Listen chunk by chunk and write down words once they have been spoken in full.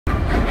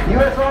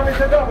U.S. Army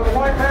took over the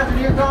White Pass and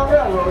Yukon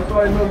Railroad,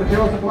 started moving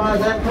material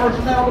supplies and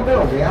personnel to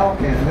build the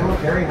Alcan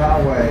Military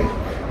Highway.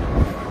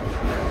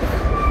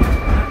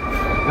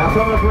 Now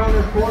coming up around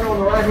this corner on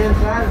the right-hand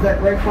side is that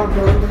great pumpkin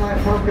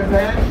illuminite pumpkin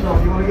patch. So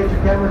if you want to get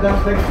your cameras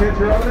out and take a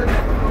picture of it,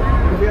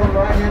 it'll be on the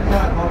right-hand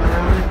side, coming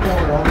around this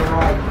corner on the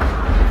right.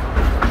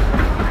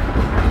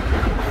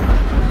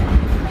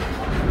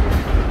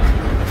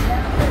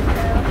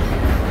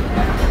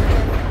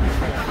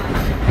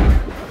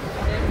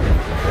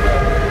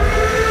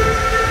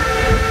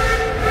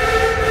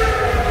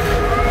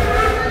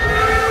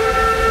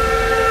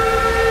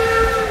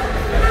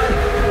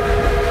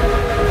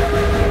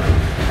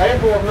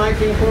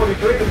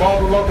 1943, the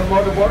Baldwin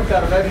Locomotive Works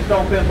out of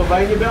Eddystone,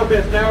 Pennsylvania, built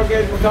this narrow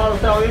gauge Mikado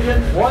style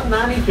engine,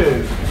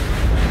 192.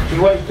 She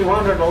weighs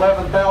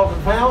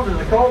 211,000 pounds and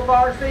is a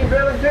coal-fired steam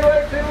driven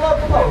 282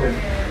 locomotive.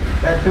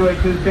 That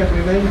 282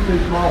 simply means two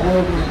small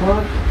wheels in the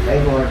front,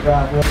 able to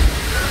drive with.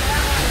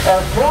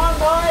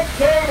 Klondike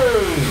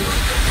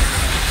Katie.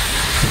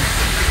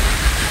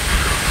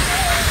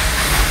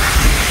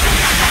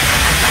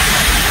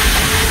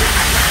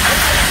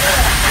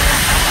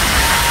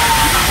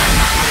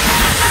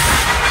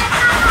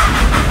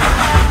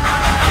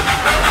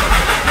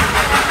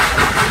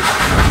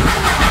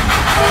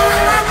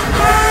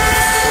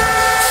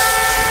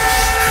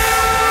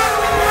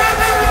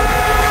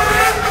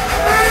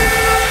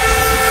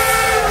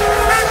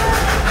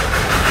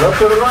 Look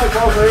to the right,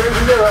 folks. Here's your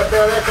deer up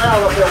there. That's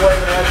Al up there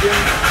waving at you.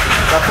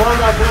 Now,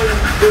 Klondike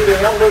did the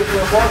evolution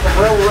of part from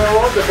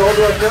Railroad, the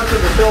Dollywood Railroad,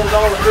 the Silver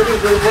Dollar City,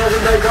 to the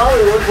present day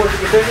Dollywood, which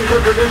continues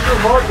the tradition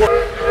of hard work.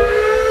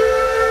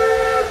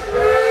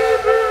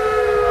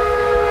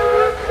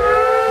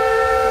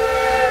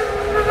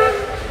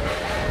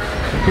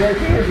 The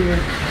Cherokee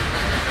Indians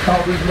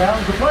called these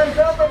mountains the place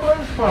of the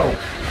blue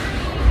smoke.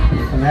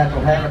 It's a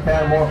natural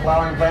habitat of more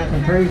flowering plants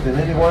and trees than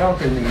anywhere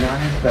else in the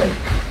United States.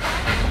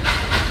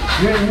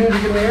 Hearing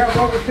music in the air of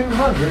over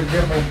 200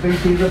 different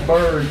species of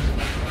birds.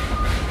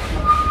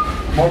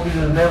 Smokies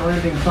is a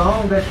never-ending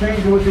song that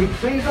changes with each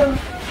season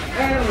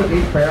and with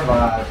each pair of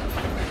eyes.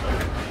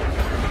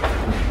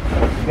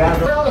 The guys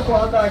around the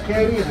Klondike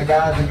Katie and the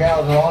guys and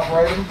gals that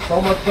operate them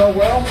so much so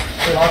well,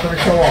 they offer to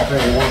show off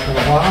every once in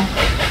a while.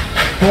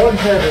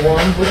 Towards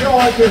everyone, would you all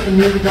like to hear some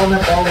music on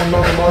that Baldwin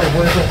Locomotive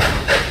whistle?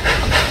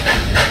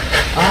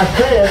 I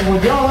said,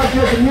 would you all like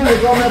to hear some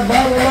music on that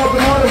Baldwin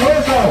Locomotive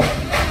whistle?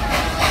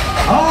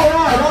 All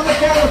right, on the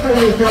count of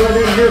three, tell it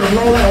in here to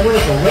blow that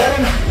whistle.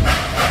 Ready?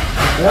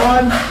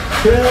 1,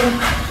 2,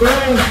 3.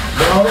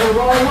 Blow the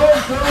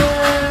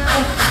whistle.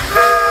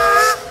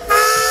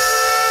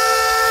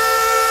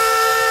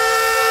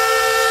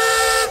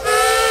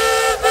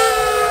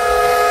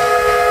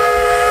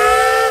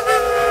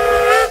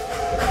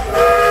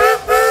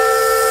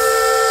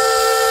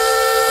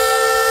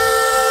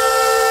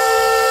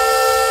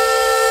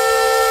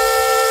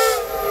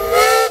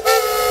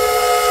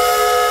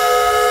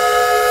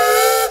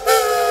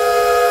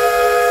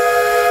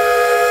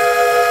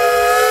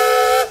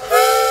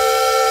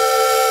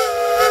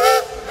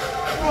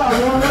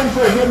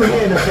 Give him a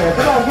hand up there.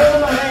 Come on, give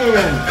him a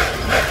hand.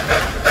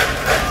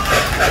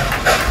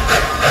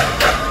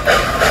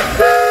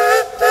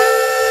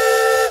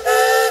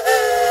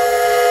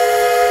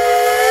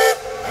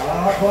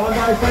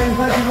 Klondike saying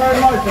thank you very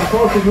much. Of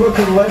course, if you look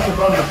to the left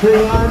above the tree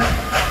line,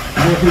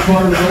 you'll see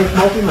part of the Great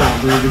Smoky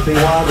Mountains. You can see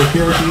why the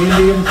Cherokee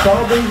Indians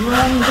called these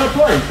mountains a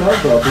place of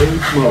the blue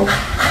smoke.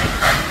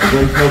 The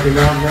Great Smoky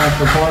Mountain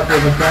National Park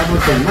was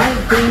established in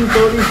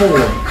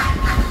 1934.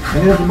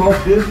 It is the most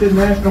visited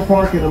national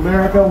park in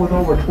America with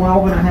over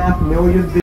 12.5 million visitors.